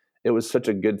 Like it was such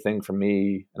a good thing for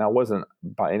me, and I wasn't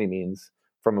by any means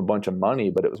from a bunch of money,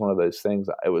 but it was one of those things.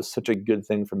 It was such a good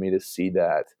thing for me to see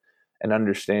that and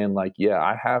understand, like, yeah,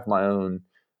 I have my own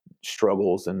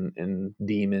struggles and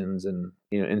demons and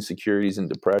insecurities and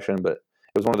depression, but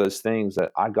it was one of those things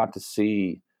that I got to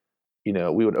see. We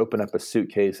would open up a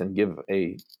suitcase and give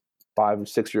a 5 or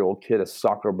 6 year old kid a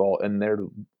soccer ball and their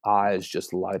eyes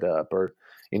just light up. Or,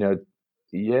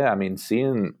 yeah, I mean,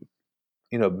 seeing,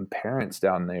 parents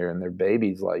down there and their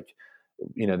babies, like,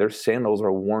 their sandals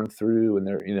are worn through and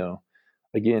they're,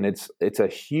 again, it's a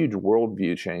huge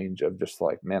worldview change of just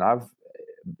like, man,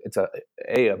 it's a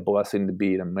blessing to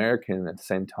be an American. At the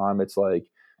same time, it's like,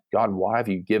 God, why have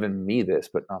you given me this,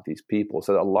 but not these people?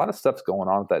 So a lot of stuff's going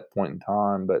on at that point in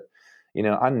time. But,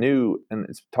 I knew, and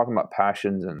it's talking about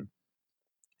passions and,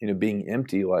 being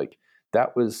empty, like I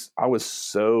was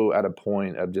so at a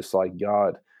point of just like,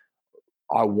 God,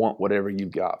 I want whatever you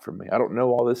got for me. I don't know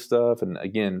all this stuff. And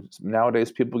again,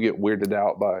 nowadays people get weirded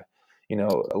out by,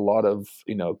 a lot of,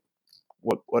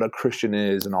 what a Christian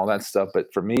is and all that stuff. But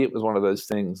for me, it was one of those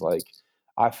things like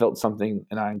I felt something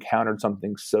and I encountered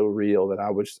something so real that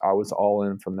I was all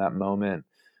in from that moment.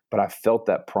 But I felt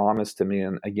that promise to me.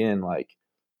 And again, like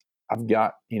I've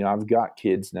got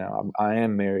kids now. I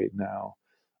am married now.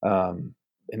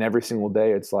 And every single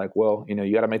day it's like, well,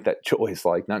 you got to make that choice,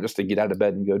 like not just to get out of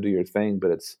bed and go do your thing,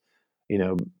 but it's, you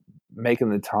know, making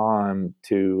the time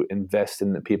to invest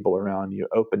in the people around you,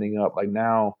 opening up. Like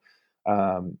now,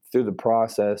 through the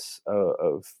process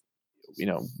of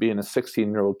being a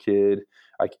 16-year-old kid,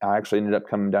 I actually ended up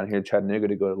coming down here to Chattanooga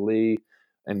to go to Lee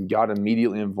and got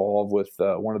immediately involved with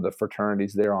one of the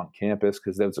fraternities there on campus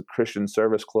because there was a Christian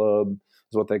service club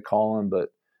is what they call them, but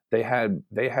they had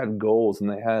goals and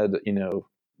they had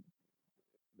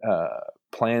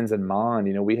plans in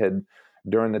mind. We had,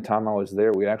 during the time I was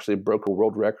there, we actually broke a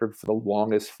world record for the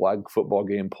longest flag football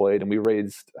game played, and we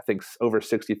raised, I think, over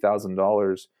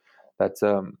 $60,000. That's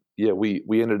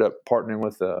we ended up partnering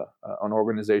with an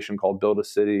organization called Build a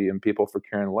City and People for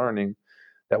Care and Learning,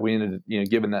 that we ended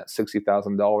giving that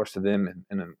 $60,000 to them,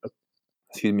 and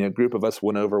a group of us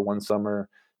went over one summer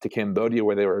to Cambodia,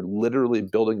 where they were literally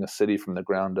building a city from the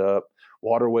ground up,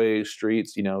 waterways,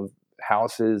 streets,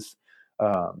 houses,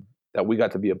 that we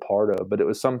got to be a part of. But it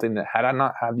was something that, had I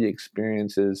not had the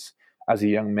experiences as a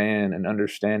young man and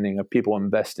understanding of people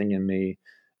investing in me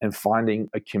and finding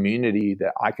a community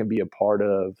that I can be a part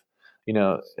of,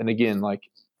 and again, like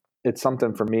it's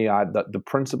something for me, the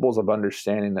principles of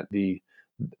understanding that the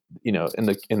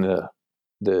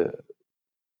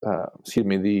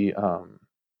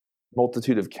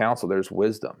multitude of counsel, there's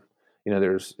wisdom.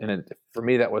 For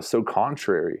me, that was so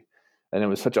contrary, and it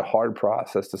was such a hard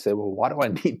process to say, well, why do I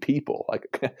need people?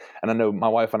 Like, and I know my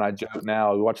wife and I joke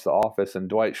now. We watch The Office, and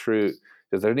Dwight Schrute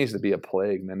says there needs to be a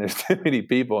plague, man. There's too many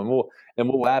people, and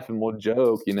we'll laugh and we'll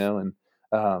joke, and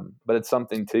but it's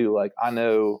something too. Like I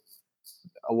know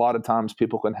a lot of times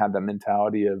people can have that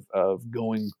mentality of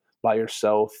going by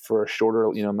yourself for a shorter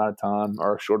amount of time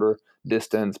or a shorter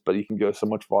distance, but you can go so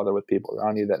much farther with people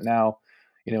around you. That now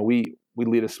we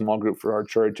lead a small group for our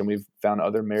church, and we've found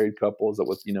other married couples that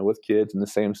with kids in the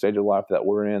same stage of life that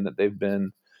we're in, that they've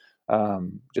been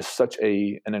just such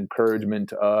an encouragement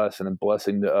to us and a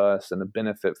blessing to us and a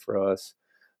benefit for us,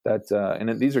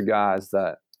 that, these are guys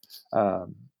that,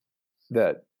 um,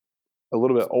 that a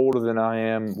little bit older than I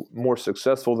am, more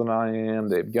successful than I am.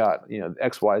 They've got,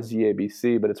 X, Y, Z, A, B,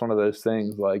 C, but it's one of those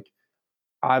things like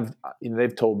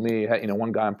they've told me,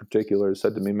 one guy in particular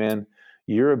said to me, man,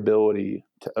 your ability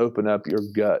to open up your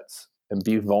guts and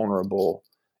be vulnerable,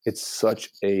 it's such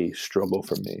a struggle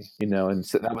for me, and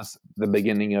so that was the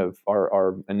beginning of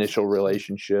our initial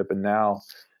relationship. And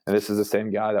this is the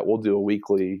same guy that we'll do a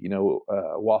weekly,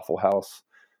 Waffle House,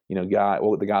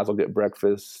 the guys will get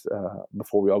breakfast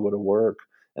before we all go to work.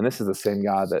 And this is the same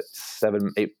guy that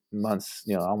 7, 8 months,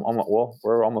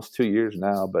 we're almost 2 years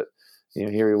now, but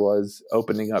here he was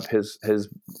opening up his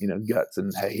guts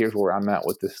and, hey, here's where I'm at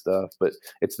with this stuff. But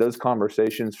it's those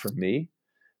conversations for me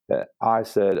that I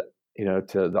said,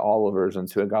 to the Olivers and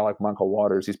to a guy like Michael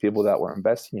Waters, these people that were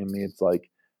investing in me, it's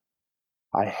like,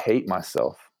 I hate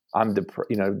myself. I'm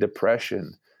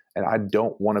depression, and I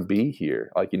don't want to be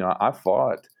here. Like, I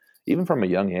fought even from a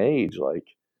young age, like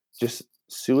just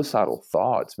suicidal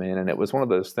thoughts, man. And it was one of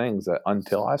those things that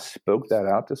until I spoke that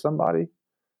out to somebody,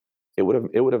 it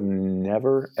would have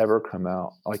never ever come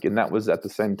out. Like, and that was at the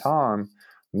same time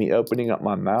me opening up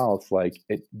my mouth, like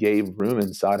it gave room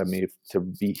inside of me to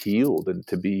be healed and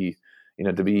to be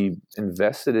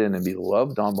invested in and be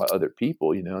loved on by other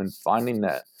people, and finding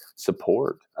that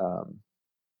support.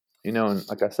 And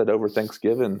like I said, over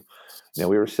Thanksgiving, we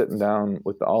were sitting down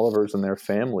with the Olivers and their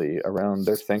family around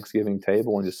their Thanksgiving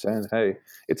table and just saying, hey,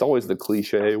 it's always the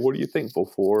cliche, what are you thankful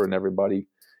for? And everybody,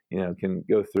 can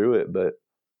go through it. But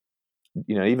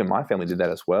even my family did that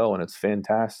as well, and it's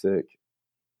fantastic.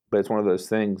 But it's one of those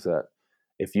things that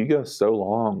if you go so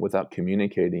long without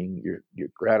communicating your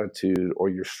gratitude or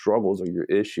your struggles or your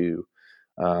issue,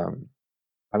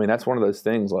 that's one of those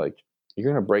things like you're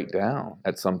going to break down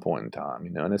at some point in time,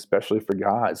 and especially for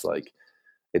guys, like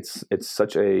it's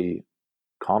such a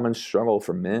common struggle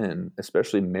for men,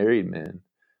 especially married men.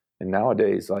 And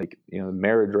nowadays, like,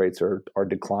 marriage rates are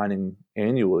declining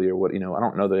annually or what, I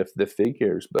don't know the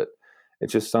figures, but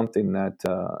it's just something that,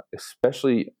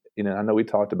 especially, I know we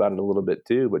talked about it a little bit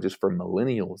too, but just for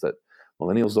millennials, that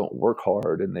millennials don't work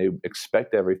hard and they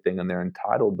expect everything and they're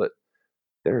entitled, but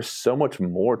there's so much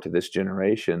more to this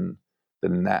generation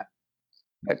than that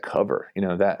cover,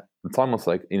 that it's almost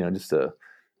like, it's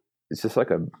just like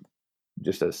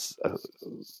just it's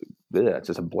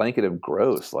just a blanket of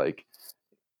gross, like,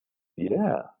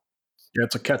 yeah. Yeah,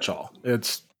 it's a catch-all.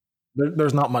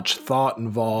 There's not much thought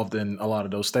involved in a lot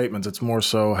of those statements. It's more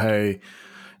so, hey,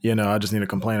 I just need to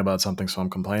complain about something, so I'm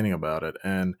complaining about it.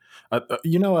 And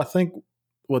I think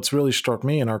what's really struck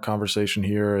me in our conversation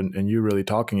here, and you really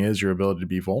talking, is your ability to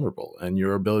be vulnerable and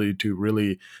your ability to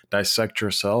really dissect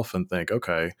yourself and think,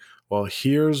 okay, well,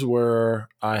 here's where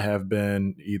I have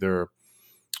been either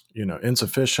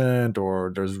insufficient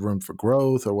or there's room for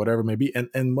growth or whatever it may be.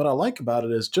 And what I like about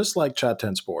it is just like Chat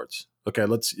 10 Sports. Okay,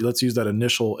 let's use that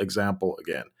initial example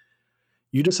again.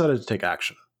 You decided to take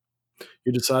action.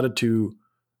 You decided to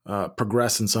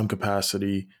progress in some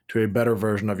capacity to a better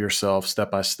version of yourself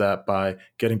step by step by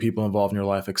getting people involved in your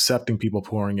life, accepting people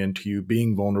pouring into you,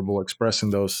 being vulnerable,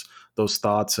 expressing those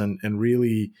thoughts, and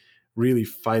really, really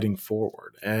fighting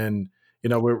forward. And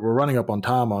we're running up on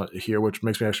time here, which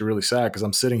makes me actually really sad because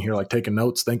I'm sitting here like taking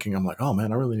notes, thinking I'm like, oh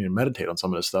man, I really need to meditate on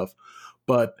some of this stuff.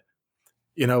 But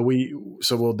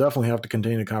we'll definitely have to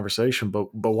continue the conversation.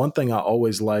 But one thing I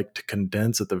always like to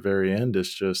condense at the very end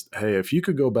is just, hey, if you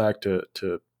could go back to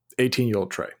 18-year-old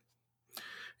Trey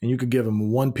and you could give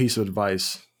him one piece of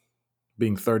advice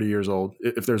being 30 years old,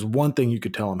 if there's one thing you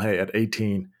could tell him, hey, at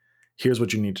 18, here's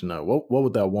what you need to know. What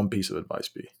would that one piece of advice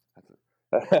be?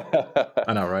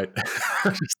 I know, right?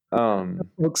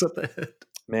 Looks at the head.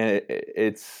 Man,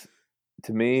 it's,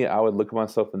 to me, I would look at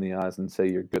myself in the eyes and say,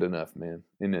 you're good enough, man.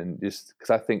 And then just because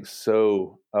I think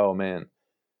so, oh man,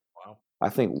 Wow. I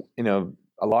think,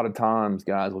 a lot of times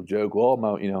guys will joke, well,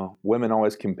 women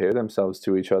always compare themselves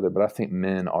to each other, but I think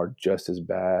men are just as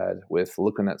bad with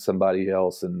looking at somebody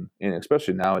else. And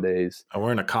especially nowadays.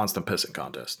 We're in a constant pissing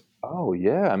contest. Oh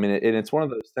yeah. I mean, and it's one of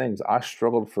those things I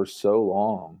struggled for so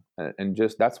long, and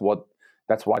just that's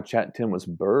why Chat 10 was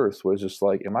birthed, was just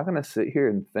like, am I going to sit here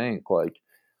and think like,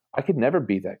 I could never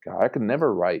be that guy. I could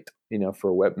never write,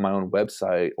 for my own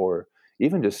website, or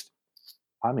even just,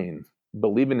 I mean,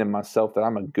 believing in myself that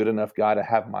I'm a good enough guy to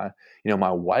have my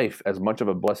wife, as much of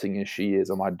a blessing as she is,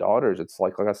 and my daughters. It's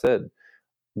like I said,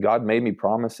 God made me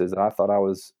promises that I thought I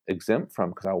was exempt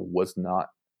from because I was not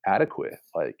adequate.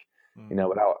 Like,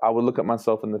 but I would look at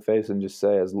myself in the face and just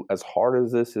say, as hard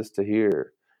as this is to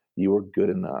hear, you are good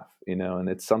enough, and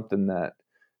it's something that,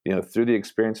 through the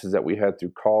experiences that we had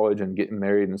through college and getting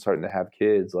married and starting to have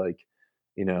kids, like,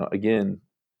 again,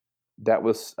 that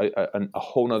was a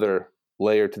whole nother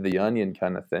layer to the onion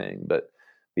kind of thing. But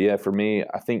yeah, for me,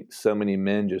 I think so many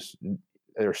men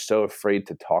they're so afraid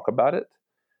to talk about it.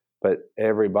 But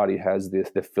everybody has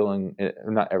the feeling,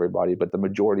 not everybody, but the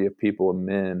majority of people and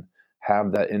men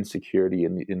have that insecurity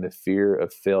in the fear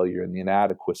of failure and the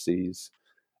inadequacies.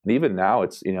 And even now,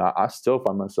 it's, I still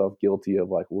find myself guilty of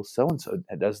like, well, so and so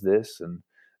does this, and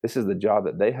this is the job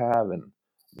that they have, and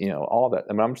all that.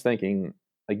 I mean, I'm just thinking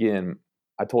again.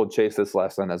 I told Chase this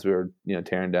last night as we were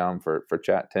tearing down for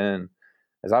Chat 10,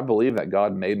 is I believe that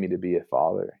God made me to be a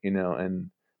father, and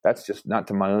that's just not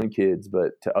to my own kids,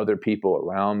 but to other people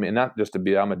around me, and not just to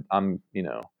be I'm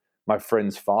my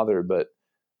friend's father, but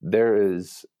there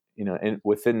is and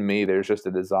within me there's just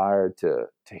a desire to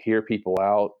hear people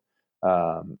out,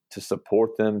 to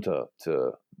support them, to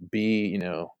be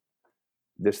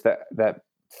just that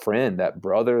friend, that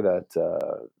brother, that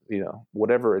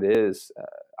whatever it is.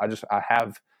 I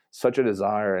have such a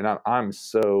desire, and I'm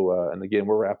so and again,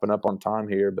 we're wrapping up on time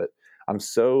here, but I'm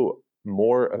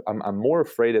more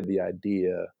afraid of the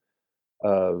idea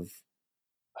of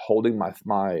holding my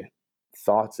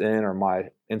thoughts in, or my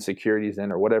insecurities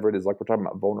in, or whatever it is, like we're talking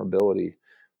about vulnerability,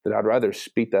 that I'd rather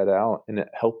speak that out and it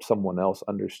helps someone else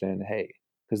understand, hey,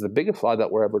 because the biggest lie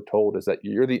that we're ever told is that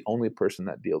you're the only person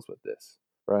that deals with this,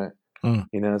 right?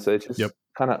 Mm. So it's just Yep.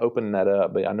 kind of opening that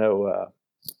up. But I know,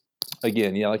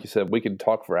 again, like you said, we could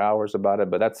talk for hours about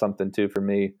it, but that's something too for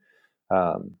me.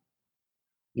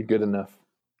 You're good enough.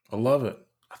 I love it.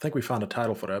 I think we found a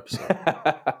title for the episode.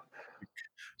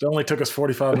 It only took us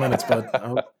 45 minutes, but I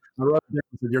wrote it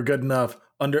down, you're good enough.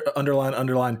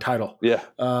 Underline title. Yeah.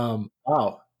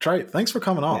 Wow. Trey, thanks for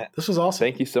coming on. This was awesome.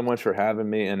 Thank you so much for having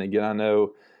me. And again, I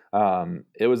know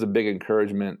it was a big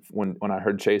encouragement when I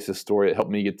heard Chase's story. It helped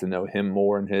me get to know him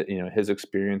more and his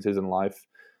experiences in life.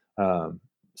 So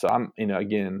I'm,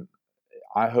 again,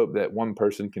 I hope that one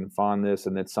person can find this,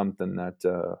 and it's something that,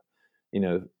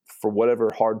 for whatever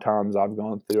hard times I've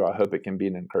gone through, I hope it can be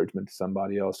an encouragement to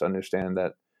somebody else to understand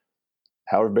that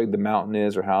however big the mountain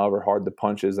is, or however hard the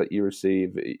punch is that you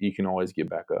receive, you can always get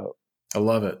back up. I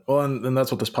love it. Well, and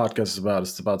that's what this podcast is about.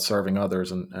 It's about serving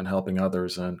others and helping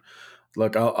others. And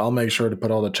look, I'll make sure to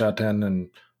put all the Chat 10 and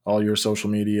all your social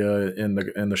media in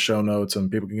the show notes, and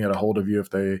people can get a hold of you if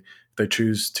they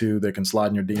choose to. They can slide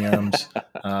in your DMs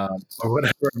or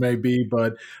whatever it may be.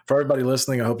 But for everybody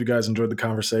listening, I hope you guys enjoyed the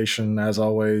conversation. As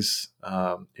always,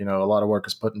 a lot of work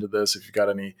is put into this. If you've got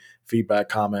any feedback,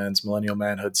 comments,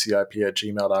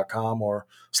 millennialmanhoodcip@gmail.com, or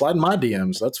slide in my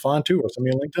DMs. That's fine too, or send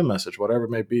me a LinkedIn message, whatever it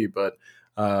may be. But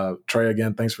Trey,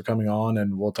 again, thanks for coming on,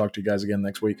 and we'll talk to you guys again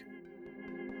next week.